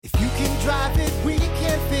drive it, we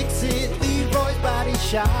can fix it. Leroy's Body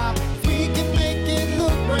Shop. We can make it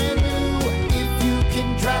look brand new. If you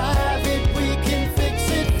can drive it, we can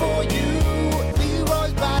fix it for you.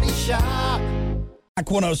 Leroy's Body Shop.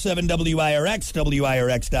 107 WIRX,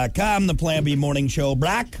 WIRX.com, the Plan B Morning Show.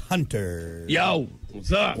 Brock Hunter. Yo,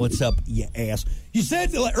 what's up? What's up, you ass? You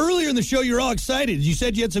said earlier in the show you were all excited. You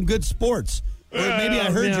said you had some good sports. Or maybe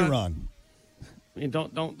I heard you wrong. I mean,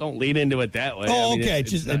 don't lead into it that way. Oh, I mean, okay.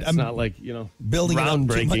 It's not like, building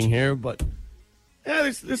groundbreaking here, but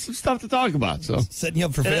yeah, there's some stuff to talk about. So setting you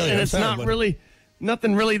up for failure. And it's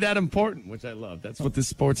nothing really that important, which I love. That's what this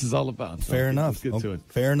sports is all about. So fair enough. Let's get to it.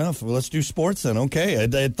 Fair enough. Well, let's do sports then. Okay.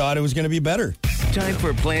 I thought it was going to be better. Time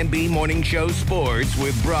for Plan B Morning Show Sports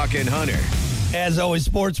with Brock and Hunter. As always,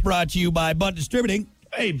 sports brought to you by Bud Distributing.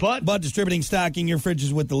 Hey, Bud. Bud Distributing, stocking your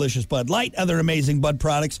fridges with delicious Bud Light, other amazing Bud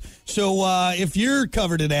products. So if you're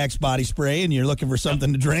covered in Axe body spray and you're looking for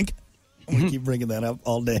something to drink, I'm going to keep bringing that up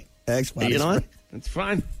all day. Axe body spray. You know what? That's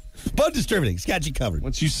fine. Bud Distributing's got you covered.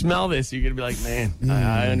 Once you smell this, you're going to be like, man,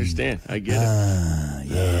 I understand. I get it.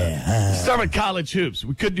 Yeah. Start with college hoops.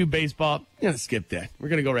 We could do baseball. I'm going to skip that. We're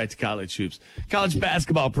going to go right to college hoops. College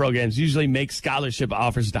basketball programs usually make scholarship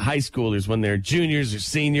offers to high schoolers when they're juniors or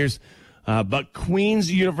seniors. But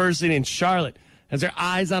Queens University in Charlotte has their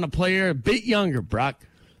eyes on a player a bit younger, Brock.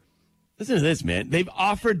 Listen to this, man. They've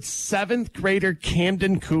offered 7th grader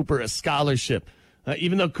Camden Cooper a scholarship,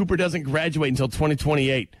 even though Cooper doesn't graduate until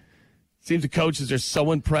 2028. Seems the coaches are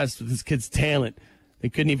so impressed with this kid's talent, they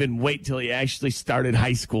couldn't even wait till he actually started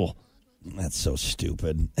high school. That's so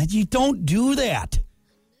stupid. You don't do that.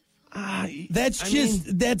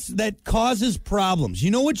 That causes problems.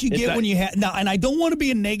 You know what you get when you have now, and I don't want to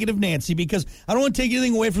be a negative Nancy because I don't want to take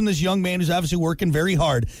anything away from this young man who's obviously working very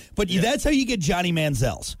hard. But that's how you get Johnny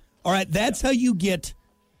Manziel's. All right, that's how you get.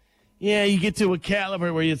 Yeah, you get to a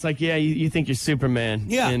caliber where it's like, you think you're Superman.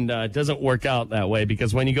 Yeah. And it doesn't work out that way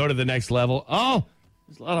because when you go to the next level,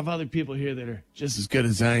 there's a lot of other people here that are just as good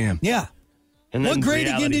as I am. Yeah. And what grade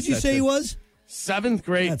again did you say he was? 7th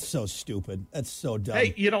grade. That's so stupid. That's so dumb.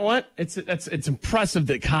 Hey, you know what? It's impressive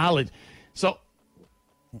that college. So,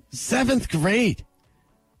 7th grade.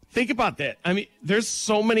 Think about that. I mean, there's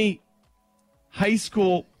so many high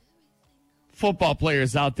school football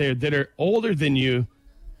players out there that are older than you.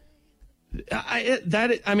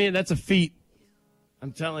 That's a feat.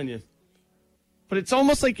 I'm telling you. But it's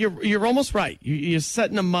almost like you're almost right. You're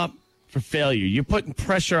setting them up for failure. You're putting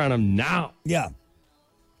pressure on them now. Yeah.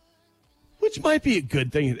 Which might be a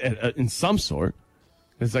good thing in some sort.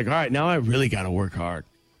 It's like, all right, now I really got to work hard.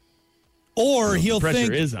 Or he'll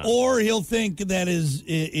think that is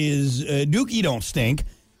Dookie don't stink,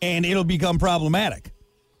 and it'll become problematic.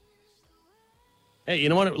 Hey, you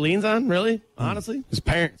know what it leans on, really? Honestly? His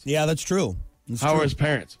parents. Yeah, that's true. How are his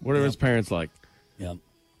parents? What are his parents like? Yeah.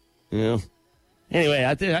 Yeah. Anyway,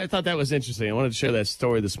 I thought that was interesting. I wanted to share that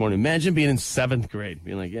story this morning. Imagine being in 7th grade,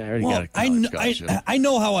 being like, I already got a college scholarship. I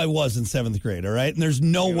know how I was in 7th grade, all right? And there's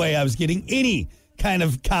no way I was getting any kind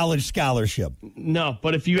of college scholarship. No,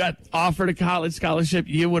 but if you got offered a college scholarship,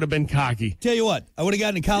 you would have been cocky. Tell you what, I would have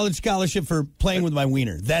gotten a college scholarship for playing with my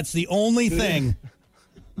wiener. That's the only thing.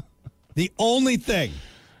 The only thing.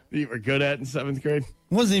 You were good at in 7th grade?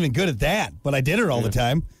 I wasn't even good at that, but I did it all the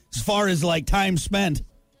time. As far as, time spent.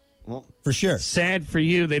 Well, for sure. Sad for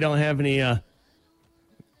you, they don't have any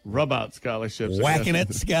rub-out scholarships. Whacking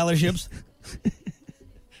it scholarships.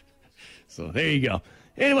 So there you go.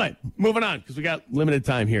 Anyway, moving on, because we got limited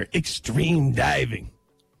time here. Extreme diving.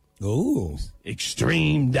 Ooh.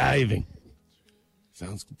 Extreme diving.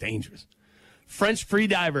 Sounds dangerous. French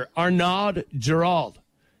freediver Arnaud Giraud.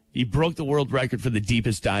 He broke the world record for the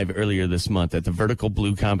deepest dive earlier this month at the Vertical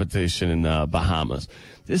Blue competition in Bahamas.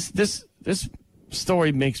 This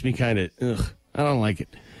story makes me kind of, I don't like it.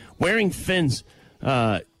 Wearing fins,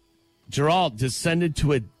 Giraud descended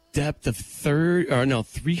to a depth of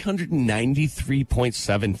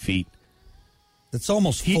 393.7 feet. That's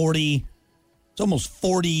almost 40. It's almost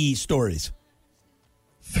 40 stories.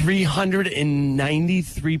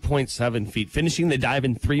 393.7 feet, finishing the dive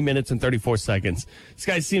in 3 minutes and 34 seconds. This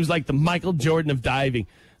guy seems like the Michael Jordan of diving,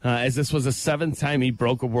 as this was the 7th time he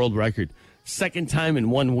broke a world record. 2nd time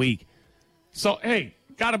in 1 week. So, hey,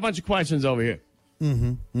 got a bunch of questions over here.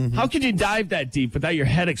 How could you dive that deep without your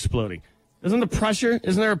head exploding? Isn't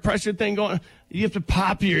there a pressure thing going on? You have to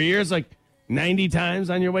pop your ears like 90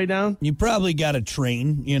 times on your way down? You probably got to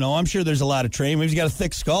train. I'm sure there's a lot of training. Maybe he's got a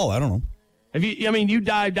thick skull. I don't know. You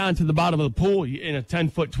dive down to the bottom of the pool in a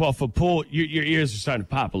 10-foot, 12-foot pool, your ears are starting to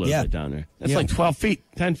pop a little bit down there. That's like 12 feet,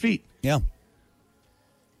 10 feet. Yeah.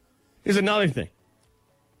 Here's another thing.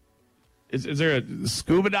 Is there a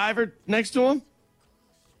scuba diver next to him?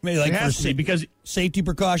 Maybe like There for has to be, because safety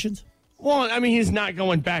precautions. well, I mean, he's not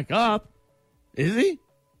going back up, is he?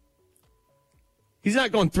 He's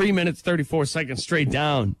not going 3 minutes 34 seconds straight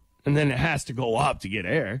down, and then it has to go up to get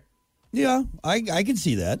air. Yeah, I can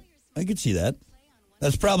see that. I can see that.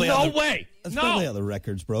 That's probably No how the- way. That's No. probably how the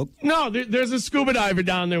records broke. No, there's a scuba diver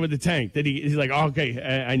down there with the tank that he's like,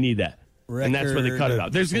 okay, I need that. And that's where they cut it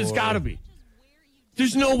out. There's got to be.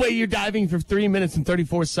 There's no way you're diving for 3 minutes and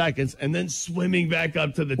 34 seconds and then swimming back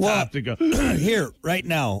up to the top to go. Here, right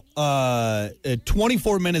now,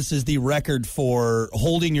 24 minutes is the record for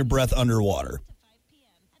holding your breath underwater.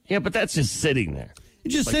 Yeah, but that's just sitting there.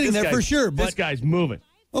 You're just Like, sitting this there for guy's- sure. This But guy's moving.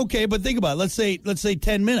 okay, but think about it. Let's say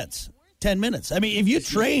 10 minutes. 10 minutes. I mean, if you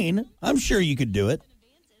train, I'm sure you could do it.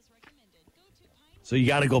 So you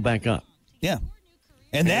got to go back up. Yeah.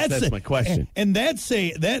 And that's my question. And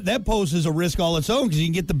that poses a risk all its own because you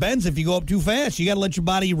can get the bends if you go up too fast. You got to let your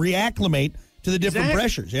body reacclimate to the different Exactly.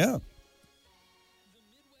 pressures. Yeah.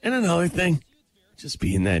 And another thing, just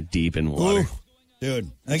being that deep in water. Oof, dude,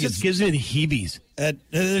 I It think just gives me the heebies.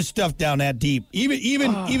 there's stuff down that deep.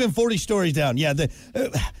 Even 40 stories down. Yeah.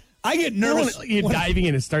 I get nervous. You're when- diving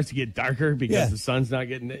and it starts to get darker because Yeah. the sun's not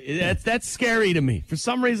getting. That's scary to me. For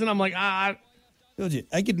some reason, I'm like, Told you,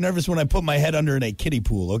 I get nervous when I put my head under in a kiddie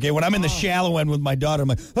pool. Okay, when I'm in the shallow end with my daughter, I'm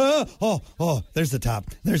like, oh, there's the top.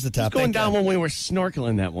 There's the top. going Thank down God. when we were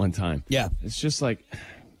snorkeling that one time. Yeah. It's just like,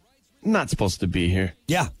 I'm not supposed to be here.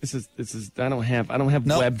 Yeah. This is. I don't have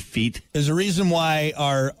Nope. webbed feet. There's a reason why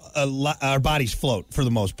our bodies float for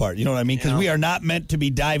the most part. You know what I mean? Because Yeah. we are not meant to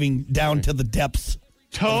be diving down to the depths.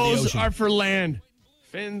 Toes ocean. are for land.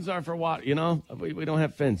 Fins are for water. You know, we don't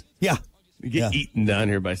have fins. Yeah. We get Yeah. eaten down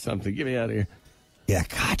here by something. Get me out of here. Yeah,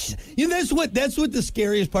 gosh. You know, that's what the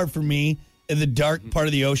scariest part for me in the dark part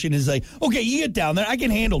of the ocean is like, okay, you get down there, I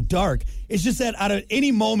can handle dark. It's just that out of any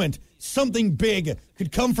moment, something big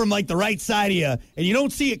could come from like the right side of you, and you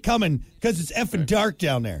don't see it coming because it's effing dark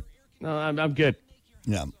down there. No, I'm good.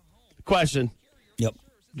 Yeah. Question. Yep.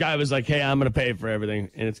 Guy was like, hey, I'm going to pay for everything.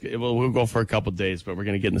 And we'll go for a couple days, but we're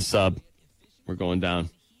going to get in the sub. We're going down.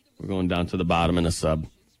 We're going down to the bottom in the sub.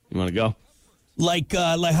 You want to go? Like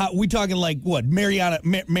how we talking like what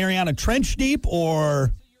Mariana Trench deep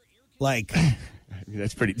or like I mean,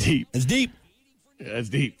 that's pretty deep. it's deep. Yeah, that's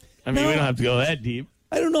deep. I mean, No. we don't have to go that deep.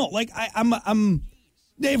 I don't know. Like I'm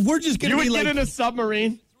Dave. We're just gonna You be would like get in a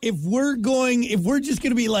submarine? if we're just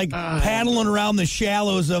gonna be like paddling around the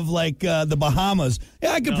shallows of like the Bahamas.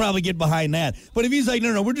 Yeah, I could probably get behind that. But if he's like,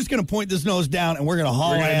 no, we're just gonna point this nose down and we're gonna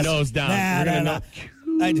haul We're gonna ass. nose down. Nah, We're nah,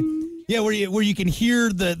 gonna nah. Yeah, where you can hear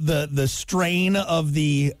the strain of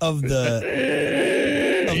the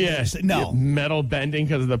no. Metal bending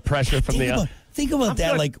because of the pressure from Think about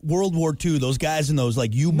that, good. like World War II, those guys in those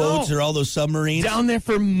like U-boats No. or all those submarines. down there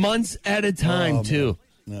for months at a time, Oh, too.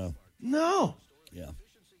 No, No. yeah.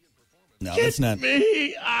 No, Get that's not.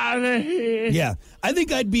 me out of here. Yeah, I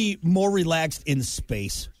think I'd be more relaxed in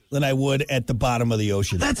space than I would at the bottom of the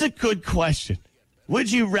ocean. That's a good question. Would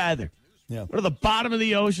you rather? Yeah. Or the bottom of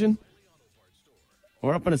the ocean?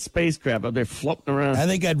 Or up in a spacecraft up there floating around? I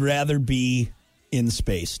think I'd rather be in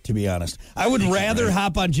space, to be honest. I would rather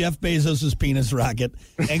hop on Jeff Bezos' penis rocket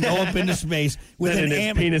and go up into space with Than an in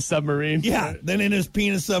his penis submarine. Yeah, than in his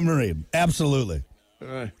penis submarine. Absolutely.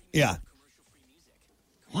 Yeah.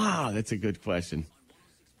 Wow, that's a good question.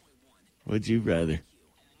 Would you rather?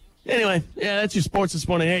 Anyway, yeah, that's your sports this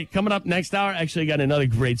morning. Hey, coming up next hour, actually got another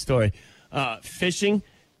great story. Fishing,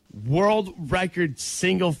 world record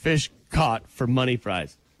single fish caught for money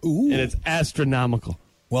prize. Ooh. And it's astronomical.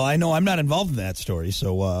 Well, I know I'm not involved in that story,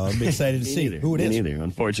 so I'll be excited to see who it is. Me neither,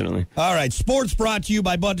 unfortunately. All right, sports brought to you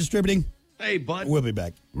by Bud Distributing. Hey, bud. We'll be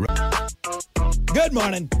back. Good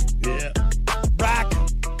morning, Yeah. Brock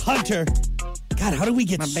Hunter. God, how did we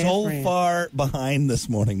get My best so friend. far behind this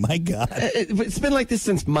morning? My God. It's been like this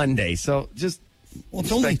since Monday, so just Well,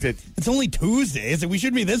 expect it's only Tuesday. We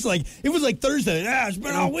shouldn't be this like it was like Thursday. Yeah, it's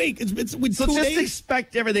been all week. It's with So 2 just days.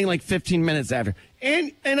 expect everything like 15 minutes after.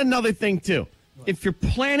 And another thing, too. If you're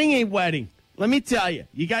planning a wedding, let me tell you,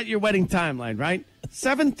 you got your wedding timeline, right?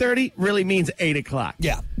 7:30 really means 8 o'clock.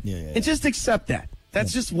 Yeah. And just accept that.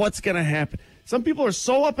 That's just what's going to happen. Some people are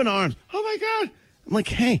so up in arms. Oh, my God. I'm like,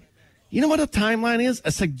 hey, you know what a timeline is?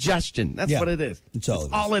 A suggestion. That's Yeah. what it is. It's all it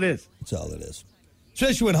is. all it is. That's all it is.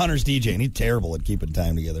 Especially when Hunter's DJing. He's terrible at keeping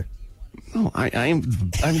time together. No, I'm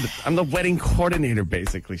the wedding coordinator,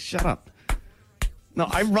 basically. Shut up. No,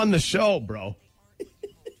 I run the show, bro.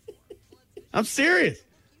 I'm serious.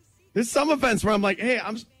 There's some events where I'm like, hey,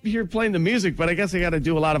 I'm here playing the music, but I guess I got to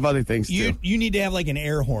do a lot of other things too. You need to have like an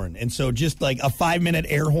air horn, and so just like a 5-minute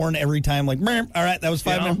air horn every time, like, all right, that was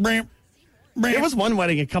 5 minutes. There was one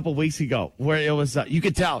wedding a couple weeks ago where it was, you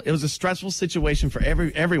could tell it was a stressful situation for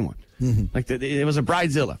everyone. Mm-hmm. Like it was a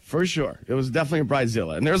bridezilla for sure. It was definitely a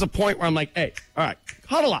bridezilla, and there was a point where I'm like, hey, all right,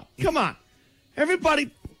 huddle up, come on,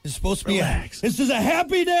 everybody. It's supposed to be relax. This is a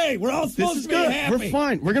happy day. We're all supposed to be happy. We're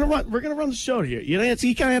fine. We're gonna run the show here. You know, so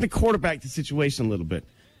you kind of had to quarterback the situation a little bit.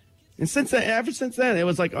 And ever since then, it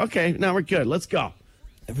was like, okay, now we're good. Let's go.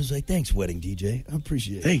 Everyone's like, thanks, wedding DJ. I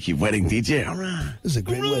appreciate it. Thank you, wedding DJ. All right. This is a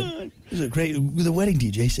great wedding. This is a great. The wedding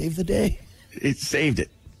DJ saved the day. It saved it.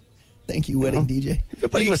 Thank you, wedding DJ.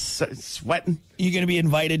 Everybody was sweating. You're going to be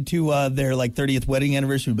invited to their 30th wedding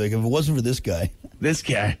anniversary. Like, if it wasn't for this guy. This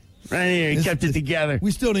guy. Right here. He kept it together.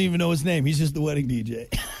 We still don't even know his name. He's just the wedding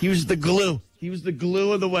DJ. He was the glue. He was the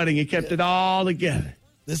glue of the wedding. He kept it all together.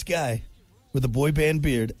 This guy with a boy band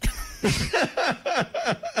beard.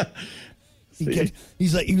 He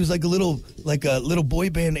was like a little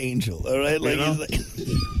boy band angel. All right, like, I'm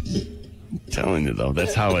telling you though,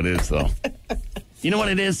 that's how it is though. You know what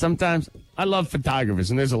it is? Sometimes I love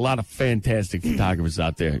photographers, and there's a lot of fantastic photographers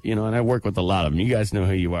out there. You know, and I work with a lot of them. You guys know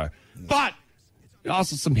who you are, but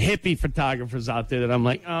also some hippie photographers out there that I'm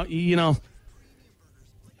like, oh, you know,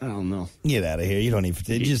 I don't know. Get out of here. You don't need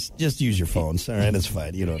to. Just use your phones. All right, it's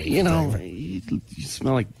fine. You don't need you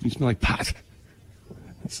smell like pot.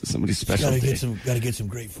 This is somebody's special. Gotta get some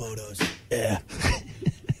great photos. Yeah. I'm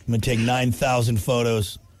gonna take 9,000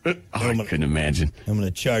 photos. I couldn't imagine. I'm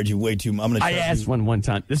gonna charge you way too much. I asked one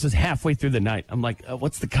time. This is halfway through the night. I'm like,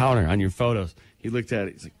 what's the counter on your photos? He looked at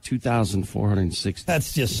it. He's like, 2,460.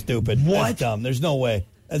 That's just stupid. What? That's dumb. There's no way.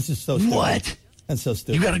 That's just so stupid. What? That's so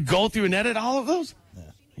stupid. You got to go through and edit all of those?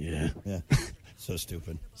 Yeah. So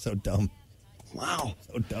stupid. So dumb. Wow.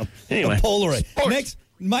 So dumb. Anyway. A Polaroid.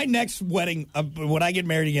 My next wedding, when I get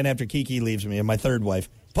married again after Kiki leaves me and my third wife,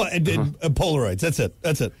 Polaroids. That's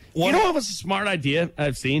it. You know what was a smart idea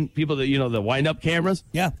I've seen? People that, the wind-up cameras?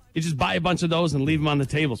 Yeah. You just buy a bunch of those and leave them on the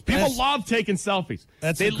tables. People love taking selfies.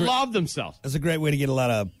 They love themselves. That's a great way to get a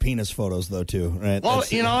lot of penis photos, though, too, right? Well,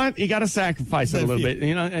 you know what? You got to sacrifice it a little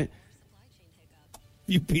bit.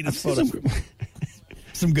 You penis photos.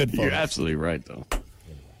 Some good photos. You're absolutely right, though.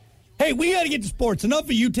 Hey, we got to get to sports. Enough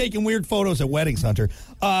of you taking weird photos at weddings, Hunter.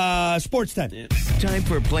 Sports time. Yeah. Time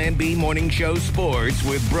for Plan B Morning Show Sports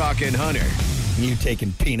with Brock and Hunter. You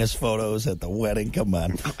taking penis photos at the wedding? Come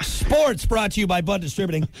on. Sports brought to you by Bud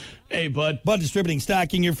Distributing. Hey, Bud. Bud Distributing,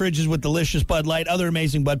 stocking your fridges with delicious Bud Light, other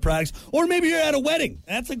amazing Bud products. Or maybe you're at a wedding.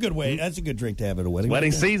 That's a good way. That's a good drink to have at a wedding.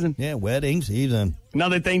 Wedding season. Yeah, wedding season.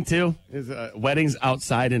 Another thing, too, is weddings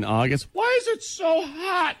outside in August. Why is it so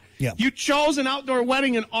hot? Yeah. You chose an outdoor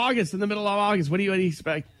wedding in August, in the middle of August. What do you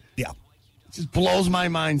expect? Yeah. It just blows my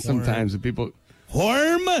mind sometimes that people...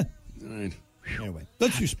 Warm? Right. Anyway,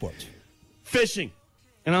 let's do sports. Fishing.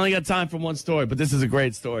 And I only got time for one story, but this is a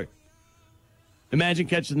great story. Imagine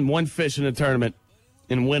catching one fish in a tournament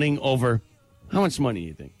and winning over... How much money do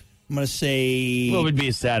you think? I'm going to say... What would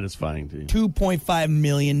be satisfying to you? $2.5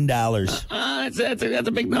 million. That's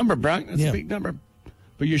a big number, Brock. That's a big number.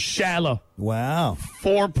 But you're shallow. Wow.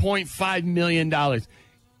 $4.5 million.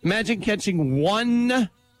 Imagine catching one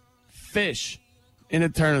fish in a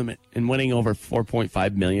tournament and winning over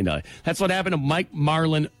 $4.5 million. That's what happened to Mike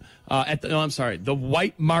Marlin the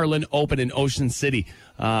White Marlin Open in Ocean City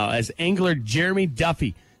as angler Jeremy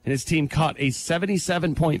Duffy and his team caught a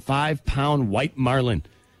 77.5-pound white marlin.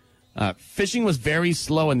 Fishing was very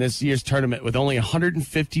slow in this year's tournament with only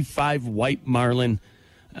 155 white marlin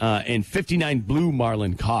and 59 blue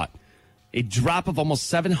marlin caught. A drop of almost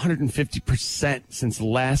 750% since the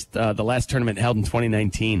last tournament held in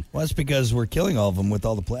 2019. Well, that's because we're killing all of them with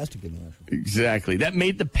all the plastic in there. Exactly. That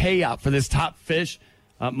made the payout for this top fish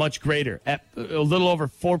much greater, at a little over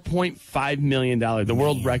 $4.5 million, the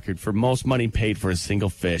world record for most money paid for a single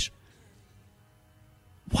fish.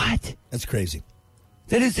 What? That's crazy.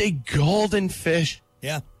 That is a golden fish.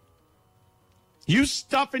 Yeah. You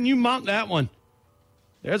stuff and you mount that one.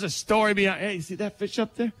 There's a story behind. Hey, you see that fish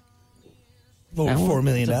up there? Over $4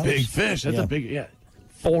 million. That's a big fish. That's a big,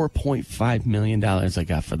 $4.5 million I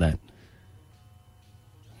got for that.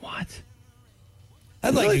 What?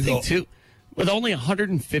 I'd like to go too. With only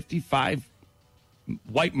 155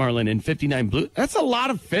 white marlin and 59 blue, that's a lot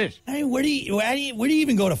of fish. I mean, where do you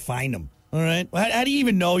even go to find them? All right, how do you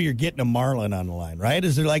even know you're getting a marlin on the line? Right?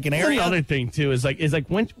 Is there like an area? Another thing too is like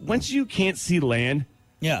once you can't see land,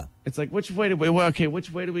 it's like which way do we? Well, okay,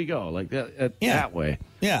 which way do we go? Like that way.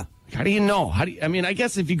 Yeah. How do you know? I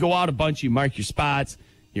guess if you go out a bunch, you mark your spots.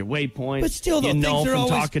 your waypoint. But still, though, you know things are from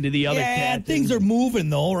always, talking to the other yeah, cat. things are moving,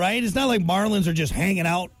 though, right? It's not like marlins are just hanging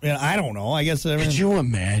out. I don't know. I guess. Could you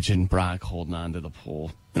imagine Brock holding on to the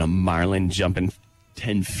pole and a marlin jumping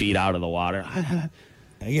 10 feet out of the water? I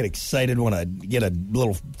get excited when I get a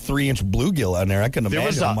little 3-inch bluegill on there. I couldn't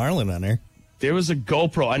imagine a marlin on there. There was a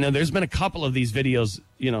GoPro. I know there's been a couple of these videos,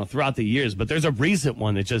 throughout the years, but there's a recent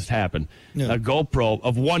one that just happened. Yeah. A GoPro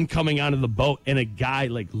of one coming out of the boat and a guy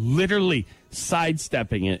like literally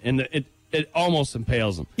sidestepping it, and it almost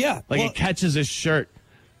impales him. Yeah, it catches his shirt.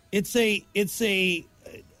 It's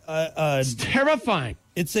terrifying.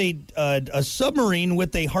 It's a submarine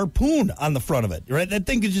with a harpoon on the front of it. Right, that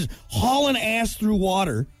thing is just hauling ass through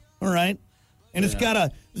water. All right, and it's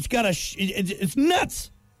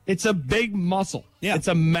nuts. It's a big muscle. Yeah. It's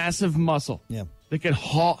a massive muscle. Yeah. They can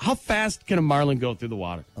haul. How fast can a marlin go through the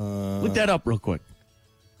water? Look that up real quick.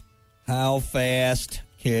 How fast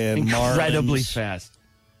can Incredibly marlins? fast.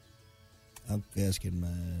 How fast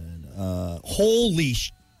can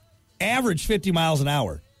average 50 miles an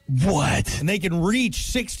hour. What? And they can reach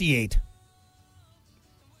 68.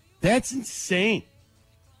 That's insane.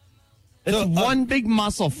 It's one big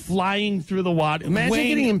muscle flying through the water. Imagine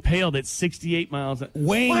getting impaled at 68 miles.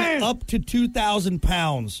 Weighing up to 2,000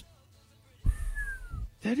 pounds.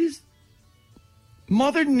 That is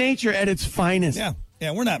Mother Nature at its finest.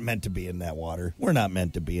 Yeah, we're not meant to be in that water. We're not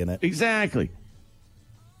meant to be in it. Exactly.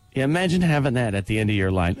 Yeah, imagine having that at the end of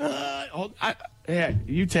your line.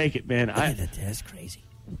 You take it, man. That's crazy.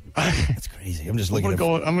 That's crazy. I'm just looking I'm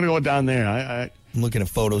going to go down there. I'm looking at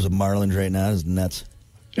photos of marlins right now. It's nuts.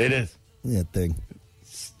 It is. Look at that thing.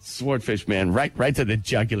 Swordfish, man. Right to the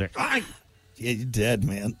jugular. Yeah, you're dead,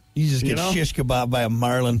 man. You just get shish kebab by a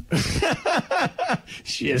marlin.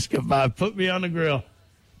 Shish kebab. Put me on the grill.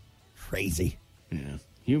 Crazy. Yeah.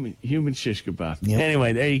 Human shish kebab. Yep.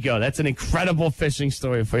 Anyway, there you go. That's an incredible fishing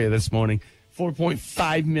story for you this morning.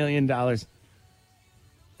 $4.5 million.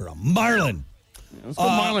 For a marlin. Yeah, let's go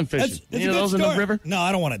marlin fishing. That's You know those in the river? No,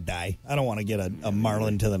 I don't want to die. I don't want to get a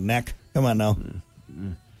marlin to the neck. Come on now.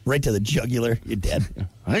 Right to the jugular. You're dead.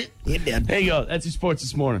 Right? You're dead. There you go. That's your sports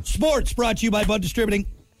this morning. Sports brought to you by Bud Distributing.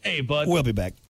 Hey, bud. We'll be back.